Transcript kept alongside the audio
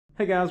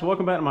Hey guys,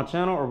 welcome back to my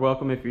channel, or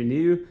welcome if you're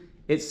new.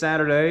 It's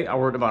Saturday. I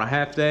worked about a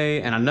half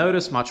day and I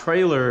noticed my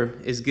trailer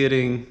is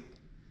getting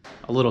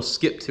a little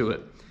skip to it.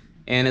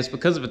 And it's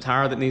because of a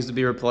tire that needs to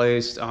be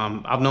replaced.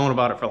 I've known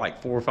about it for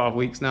like 4 or 5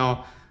 weeks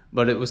now,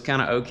 but it was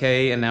kind of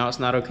okay, and now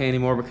it's not okay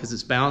anymore because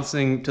it's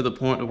bouncing to the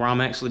point where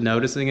I'm actually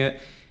noticing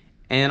it.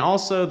 And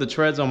also the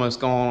tread's almost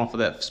gone off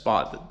of that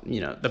spot,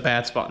 the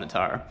bad spot in the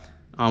tire.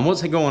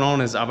 What's going on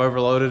is I've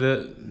overloaded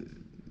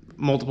it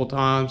multiple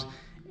times,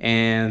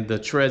 and the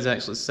tread's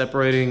actually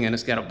separating and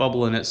it's got a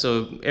bubble in it,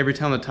 so every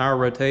time the tire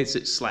rotates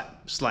it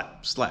slap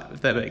slap slap, if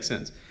that makes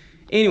sense.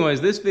 Anyways,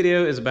 this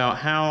video is about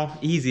how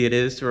easy it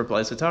is to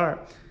replace a tire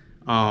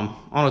on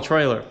a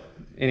trailer.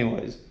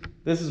 Anyways,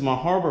 this is my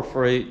Harbor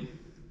Freight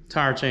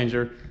tire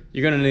changer.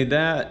 You're gonna need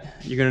that.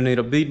 You're gonna need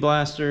a bead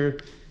blaster.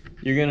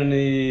 You're gonna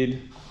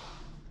need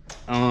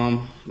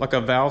like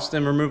a valve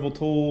stem removal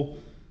tool.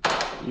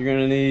 You're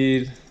gonna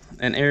need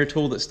an air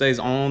tool that stays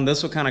on.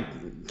 This will kind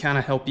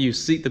of help you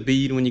seat the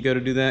bead when you go to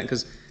do that,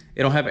 because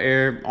it'll have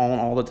air on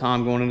all the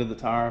time going into the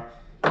tire.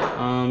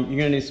 You're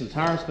gonna need some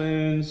tire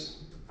spoons,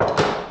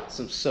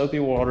 some soapy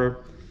water,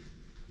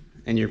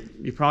 and you're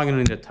probably gonna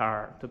need a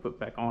tire to put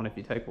back on if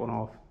you take one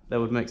off. That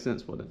would make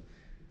sense with it.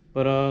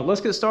 But let's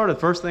get started.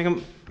 First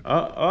thing,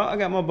 I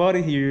got my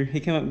buddy here.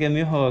 He came up and gave me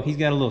a hug. He's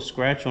got a little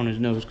scratch on his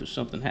nose because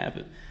something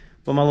happened.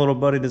 But my little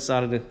buddy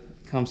decided to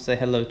come say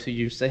hello to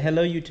you. Say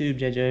hello, YouTube,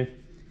 JJ.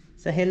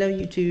 Say hello,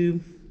 YouTube.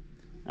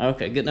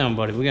 Okay, get down,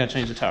 buddy. We gotta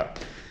change the tire.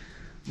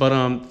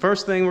 But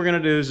first thing we're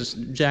gonna do is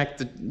just jack,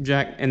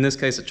 in this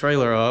case, a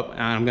trailer up.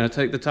 And I'm gonna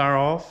take the tire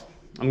off.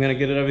 I'm gonna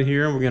get it over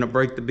here and we're gonna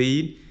break the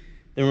bead.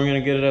 Then we're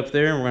gonna get it up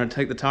there and we're gonna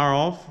take the tire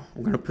off.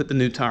 We're gonna put the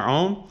new tire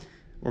on.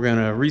 We're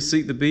gonna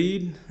reseat the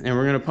bead and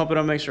we're gonna pump it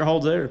up, make sure it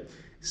holds air.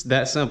 It's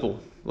that simple.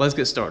 Let's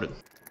get started.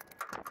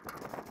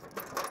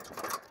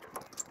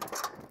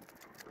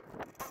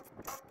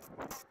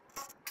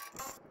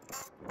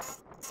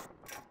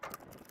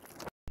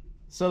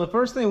 So the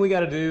first thing we got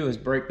to do is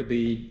break the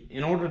bead.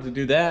 In order to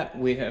do that,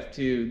 we have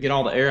to get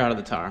all the air out of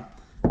the tire.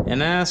 And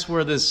that's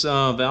where this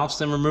valve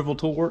stem removal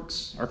tool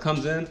works, or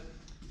comes in.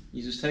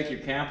 You just take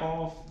your cap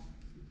off,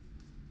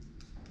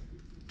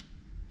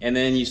 and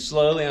then you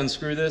slowly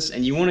unscrew this,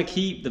 and you want to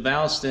keep the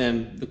valve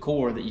stem, the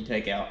core that you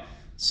take out.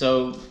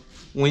 So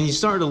when you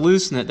start to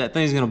loosen it, that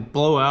thing's going to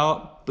blow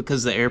out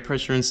because of the air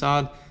pressure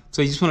inside.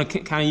 So you just want to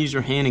kind of use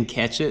your hand and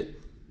catch it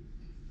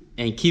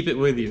and keep it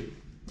with you.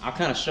 I'll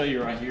kind of show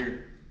you right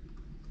here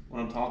what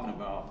I'm talking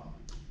about.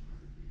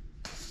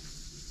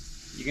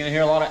 You're gonna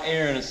hear a lot of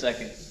air in a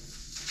second.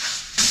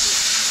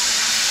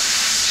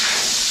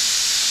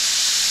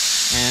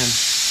 And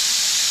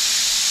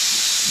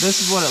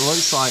this is what it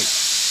looks like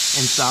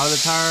inside of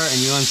the tire, and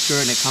you unscrew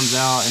it and it comes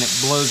out and it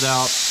blows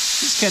out.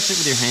 Just catch it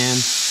with your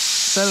hand,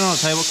 set it on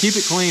the table, keep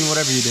it clean,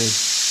 whatever you do.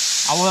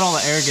 I'll let all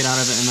the air get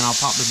out of it and then I'll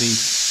pop the bead.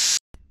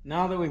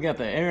 Now that we've got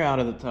the air out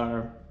of the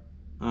tire,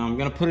 I'm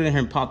gonna put it in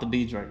here and pop the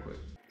beads right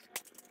quick.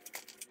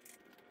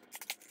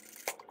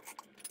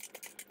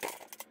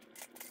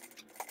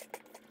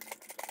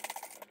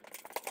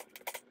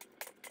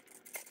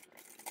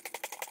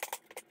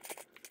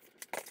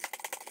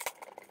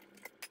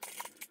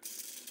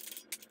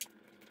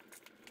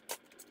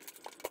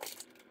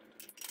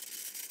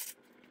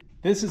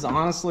 This is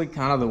honestly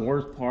kind of the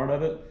worst part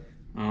of it.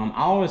 I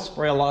always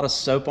spray a lot of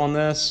soap on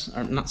this,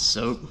 or not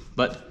soap,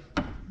 but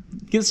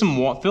get some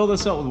water, fill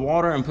this up with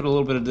water and put a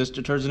little bit of dish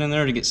detergent in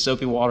there to get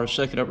soapy water,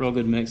 shake it up real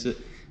good, mix it.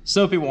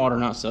 Soapy water,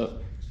 not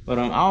soap. But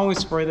I always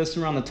spray this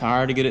around the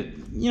tire to get it,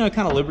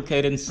 kind of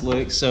lubricated and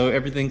slick, so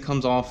everything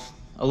comes off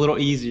a little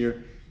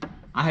easier.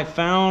 I have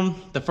found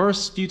the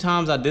first few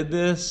times I did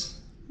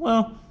this,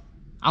 well,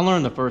 I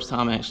learned the first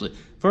time actually.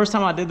 First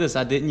time I did this,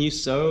 I didn't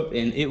use soap,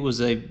 and it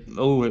was it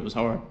was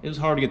hard. It was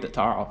hard to get the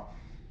tire off.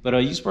 But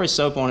you spray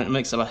soap on it, it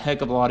makes it a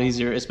heck of a lot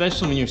easier,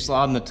 especially when you're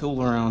sliding the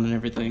tool around and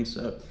everything.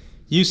 So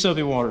use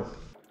soapy water.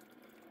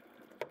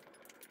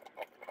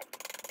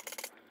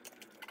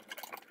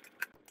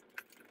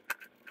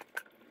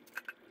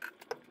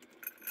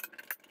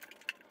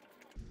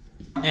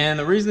 And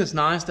the reason it's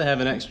nice to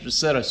have an extra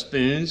set of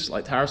spoons,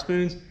 like tire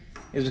spoons,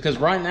 is because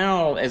right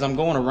now, as I'm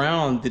going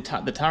around, the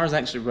tire's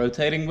actually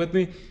rotating with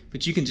me,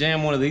 but you can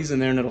jam one of these in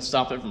there and it'll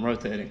stop it from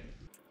rotating.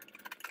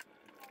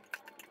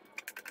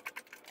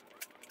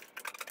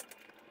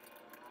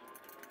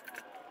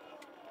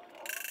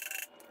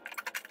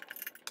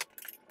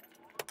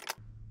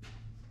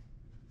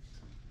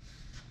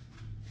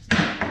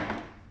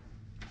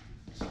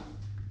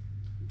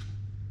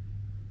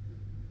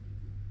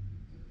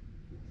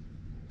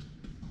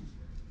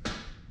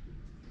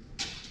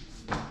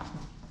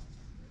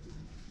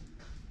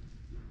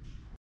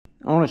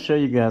 I want to show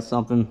you guys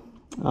something.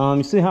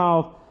 You see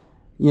how,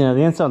 the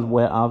inside's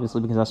wet,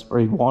 obviously, because I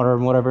sprayed water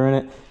and whatever in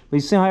it. But you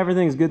see how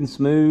everything's good and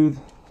smooth?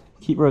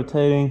 Keep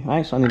rotating.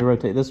 Actually, I need to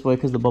rotate this way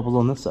because the bubble's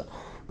on this side.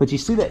 But you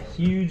see that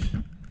huge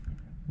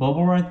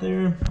bubble right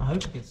there? I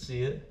hope you can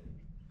see it.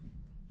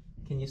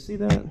 Can you see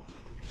that?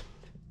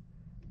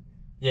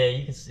 Yeah,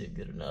 you can see it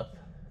good enough.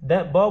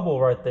 That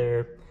bubble right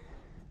there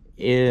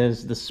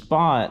is the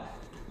spot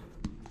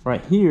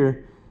right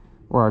here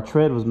where our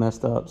tread was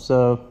messed up.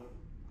 So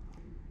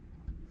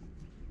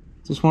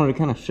just wanted to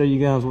kind of show you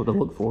guys what to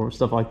look for,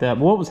 stuff like that.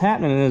 But what was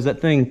happening is that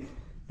thing,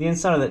 the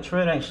inside of that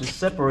tread actually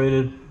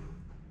separated,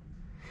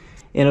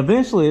 and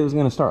eventually it was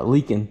going to start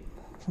leaking.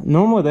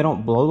 Normally they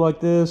don't blow like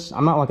this.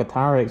 I'm not like a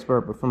tire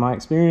expert, but from my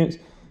experience,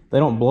 they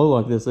don't blow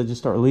like this. They just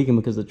start leaking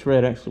because the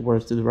tread actually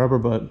wears through the rubber.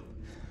 But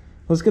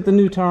let's get the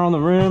new tire on the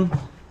rim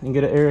and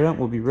get it aired up.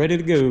 We'll be ready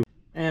to go.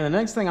 And the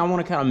next thing I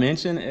want to kind of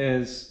mention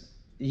is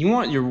you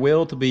want your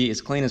wheel to be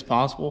as clean as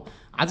possible.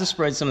 I just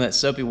sprayed some of that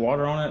soapy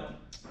water on it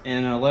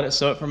and let it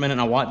soak for a minute,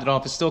 and I wiped it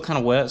off. It's still kind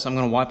of wet, so I'm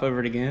going to wipe over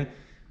it again.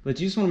 But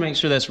you just want to make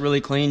sure that's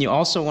really clean. You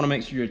also want to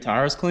make sure your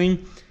tire is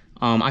clean.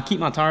 I keep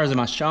my tires in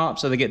my shop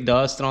so they get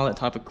dust and all that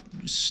type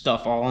of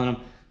stuff all in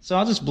them. So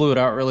I just blew it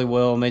out really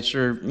well, made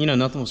sure, you know,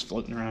 nothing was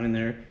floating around in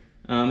there.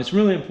 It's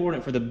really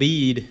important for the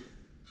bead,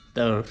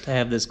 though, to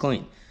have this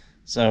clean.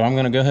 So I'm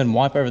going to go ahead and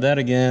wipe over that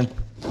again.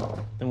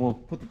 Then we'll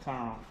put the tire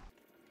on.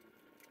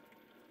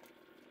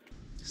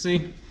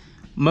 See,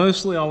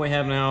 mostly all we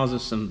have now is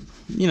just some,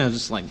 you know,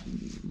 just like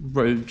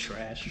road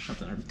trash or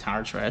something, or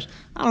tire trash.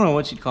 I don't know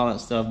what you'd call that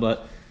stuff,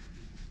 but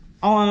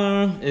all I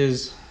know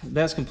is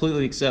that's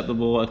completely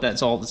acceptable if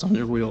that's all that's on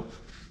your wheel.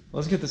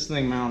 Let's get this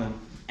thing mounted.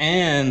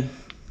 And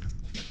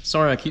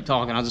sorry I keep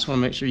talking, I just want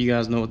to make sure you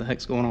guys know what the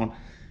heck's going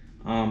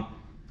on.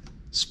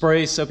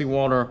 Spray soapy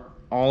water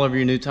all over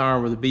your new tire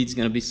where the bead's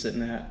going to be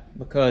sitting at,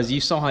 because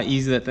you saw how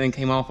easy that thing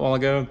came off a while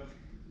ago.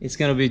 It's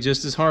going to be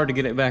just as hard to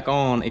get it back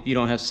on if you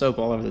don't have soap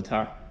all over the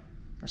tire.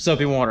 Or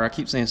soapy water, I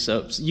keep saying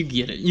soaps. You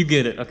get it, you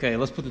get it. Okay,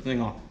 let's put the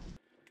thing on.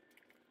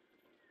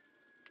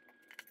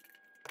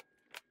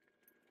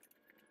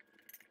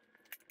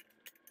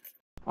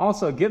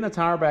 Also, getting the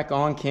tire back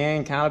on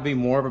can kind of be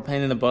more of a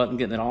pain in the butt than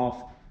getting it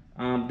off.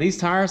 These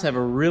tires have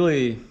a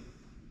really,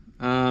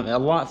 a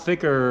lot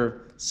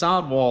thicker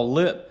sidewall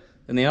lip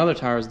than the other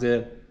tires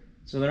did.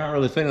 So they're not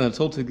really fitting the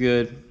tool too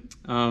good.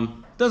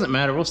 Doesn't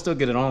matter, we'll still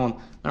get it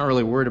on. Not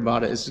really worried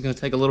about it. It's just gonna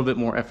take a little bit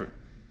more effort.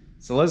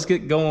 So let's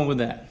get going with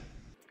that.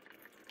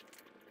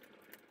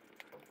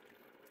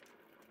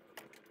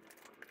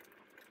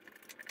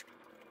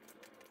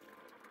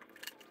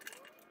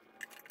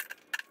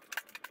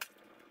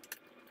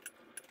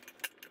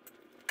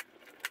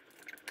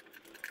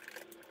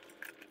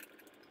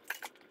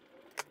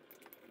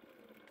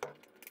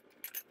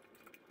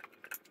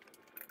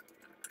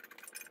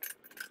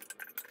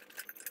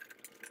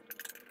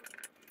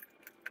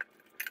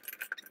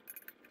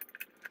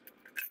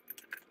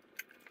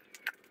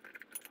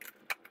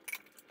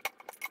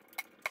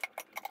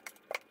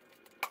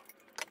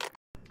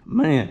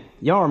 Man,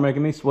 y'all are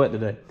making me sweat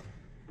today.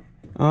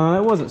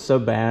 It wasn't so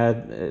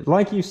bad.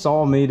 Like you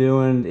saw me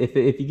doing, if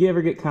you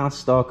ever get kind of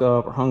stuck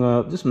up or hung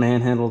up, just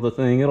manhandle the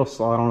thing. It'll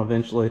slide on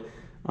eventually.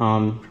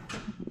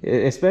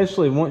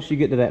 Especially once you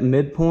get to that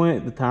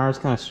midpoint, the tire's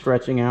kind of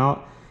stretching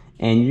out,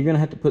 and you're going to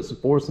have to put some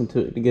force into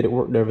it to get it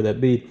worked over that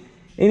bead.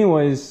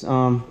 Anyways,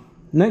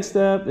 next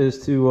step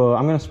is to,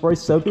 I'm going to spray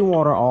soapy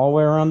water all the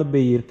way around the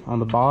bead on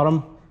the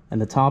bottom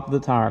and the top of the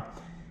tire.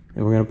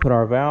 And we're going to put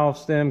our valve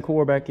stem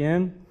core back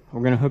in.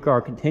 We're going to hook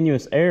our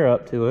continuous air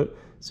up to it.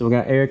 So we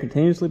got air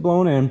continuously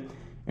blowing in,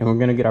 and we're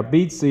going to get our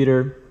bead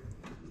seater,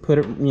 put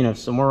it, you know,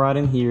 somewhere right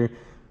in here,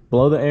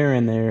 blow the air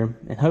in there,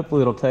 and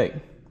hopefully it'll take.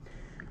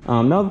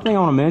 Another thing I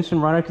want to mention,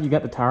 right after you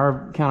got the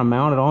tire kind of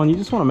mounted on, you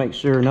just want to make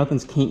sure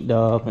nothing's kinked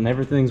up and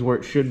everything's where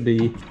it should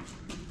be.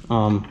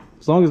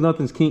 As long as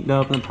nothing's kinked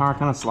up and the tire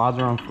kind of slides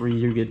around free,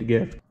 you're good to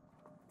go.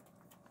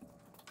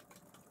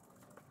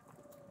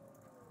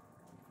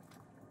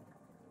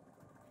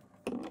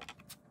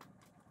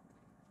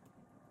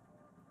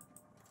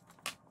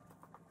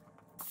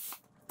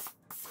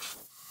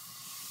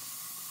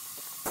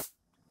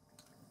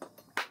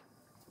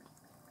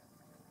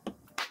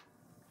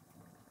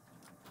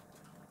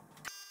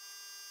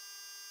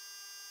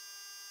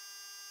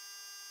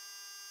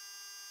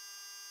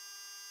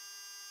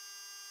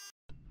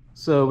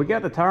 So we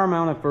got the tire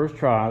mounted first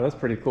try. That's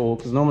pretty cool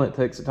because normally it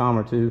takes a time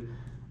or two.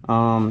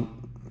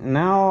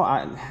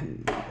 Now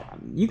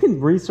you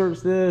can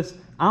research this.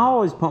 I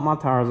always pump my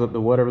tires up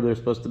to whatever they're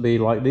supposed to be.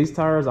 Like these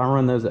tires, I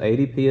run those at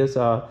 80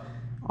 psi.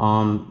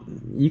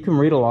 You can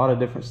read a lot of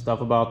different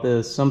stuff about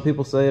this. Some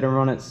people say to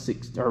run at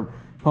 6 or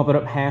pump it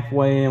up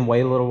halfway and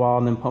wait a little while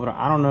and then pump it up.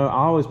 I don't know. I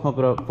always pump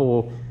it up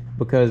full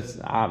because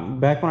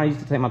back when I used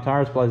to take my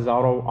tires places, I'd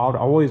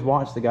always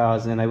watch the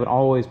guys and they would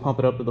always pump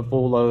it up to the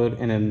full load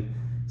and then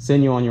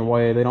send you on your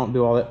way. They don't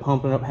do all that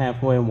pumping up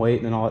halfway and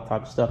waiting and all that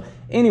type of stuff.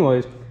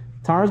 Anyways,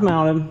 tires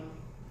mounted.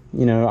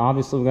 You know,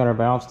 obviously we got our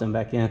valve stem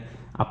back in.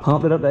 I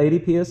pumped it up to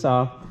 80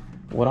 psi.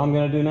 What I'm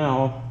gonna do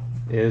now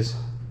is,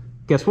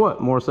 guess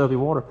what? More soapy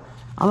water.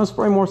 I'm gonna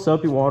spray more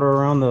soapy water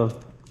around the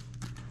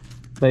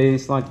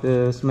base like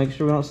this. Make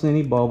sure we don't see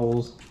any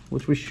bubbles,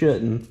 which we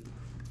shouldn't,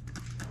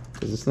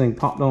 because this thing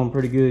popped on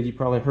pretty good. You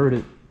probably heard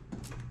it.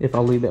 If I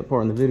leave that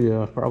part in the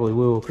video, I probably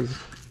will, because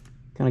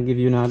kind of give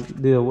you an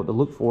idea of what to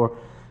look for.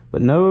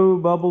 But no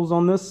bubbles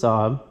on this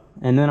side.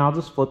 And then I'll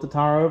just flip the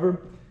tire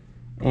over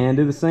and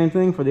do the same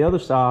thing for the other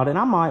side. And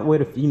I might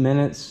wait a few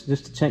minutes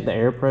just to check the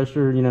air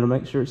pressure, you know, to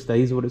make sure it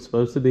stays what it's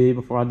supposed to be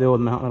before I deal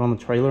with mounting it on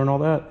the trailer and all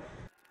that.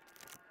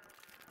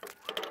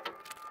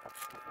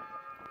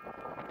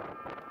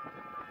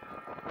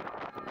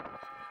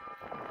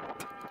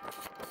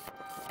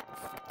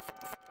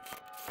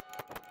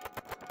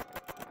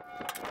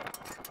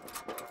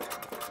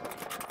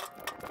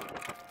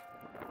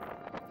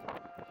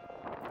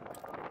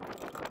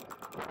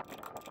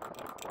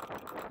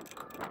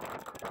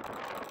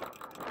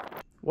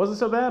 Wasn't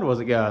so bad,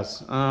 was it,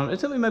 guys? It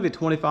took me maybe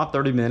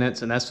 25-30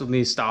 minutes, and that's with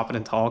me stopping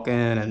and talking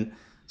and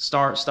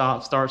start,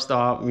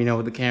 stop, you know,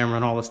 with the camera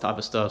and all this type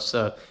of stuff.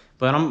 So,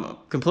 but I'm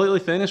completely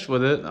finished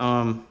with it.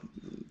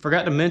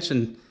 Forgot to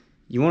mention,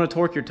 you want to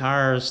torque your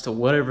tires to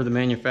whatever the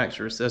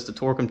manufacturer says to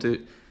torque them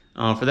to.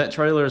 For that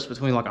trailer, it's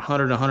between like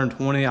 100 and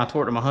 120. I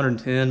torqued them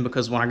 110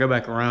 because when I go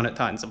back around, it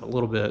tightens up a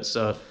little bit.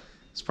 So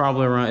it's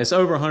probably around, it's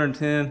over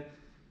 110,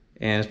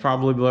 and it's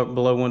probably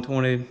below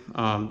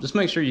 120. Just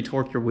make sure you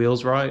torque your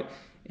wheels right.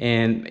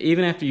 And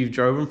even after you've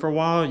drove them for a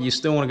while, you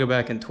still want to go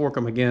back and torque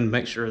them again,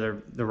 make sure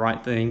they're the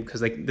right thing, because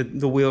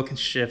the wheel can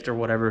shift or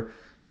whatever,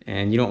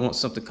 and you don't want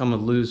something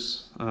coming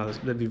loose.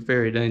 That'd be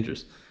very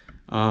dangerous.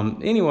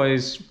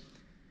 Anyways,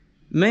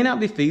 may not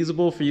be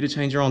feasible for you to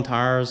change your own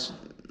tires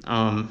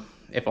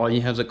if all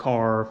you have is a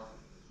car.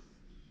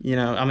 You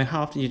know, I mean,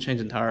 how often are you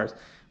changing tires?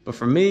 But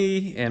for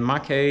me, in my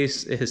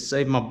case, it has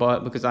saved my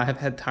butt because I have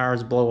had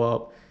tires blow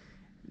up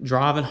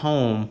driving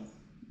home,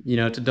 you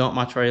know, to dump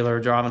my trailer,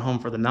 driving home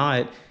for the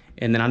night,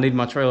 and then I need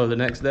my trailer the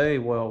next day.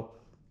 Well,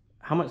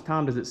 how much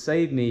time does it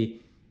save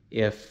me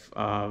if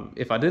I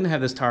didn't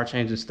have this tire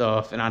changing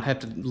stuff, and I'd have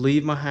to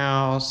leave my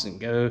house and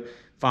go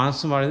find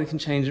somebody that can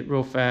change it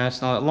real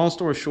fast? Now, long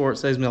story short, it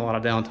saves me a lot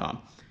of downtime.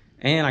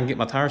 And I can get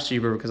my tires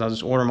cheaper because I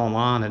just order them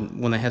online,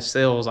 and when they have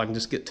sales, I can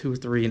just get 2 or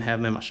 3 and have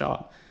them in my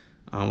shop,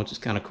 which is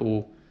kind of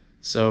cool.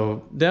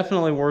 So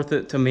definitely worth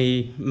it to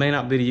me. May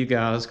not be to you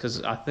guys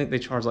because I think they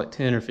charge like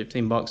 10 or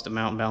 15 bucks to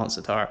mount and balance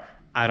the tire.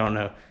 I don't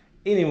know.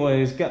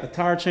 Anyways, got the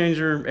tire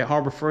changer at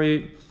Harbor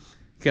Freight.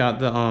 Got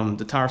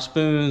the tire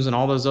spoons and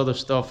all those other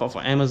stuff off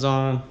of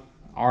Amazon.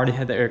 I already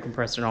had the air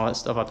compressor and all that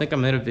stuff. I think I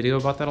made a video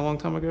about that a long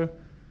time ago.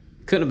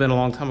 Couldn't have been a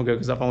long time ago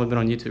because I've only been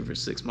on YouTube for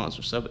 6 months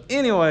or so. But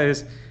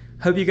anyways,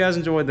 hope you guys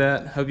enjoyed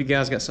that. Hope you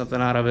guys got something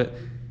out of it.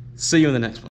 See you in the next one.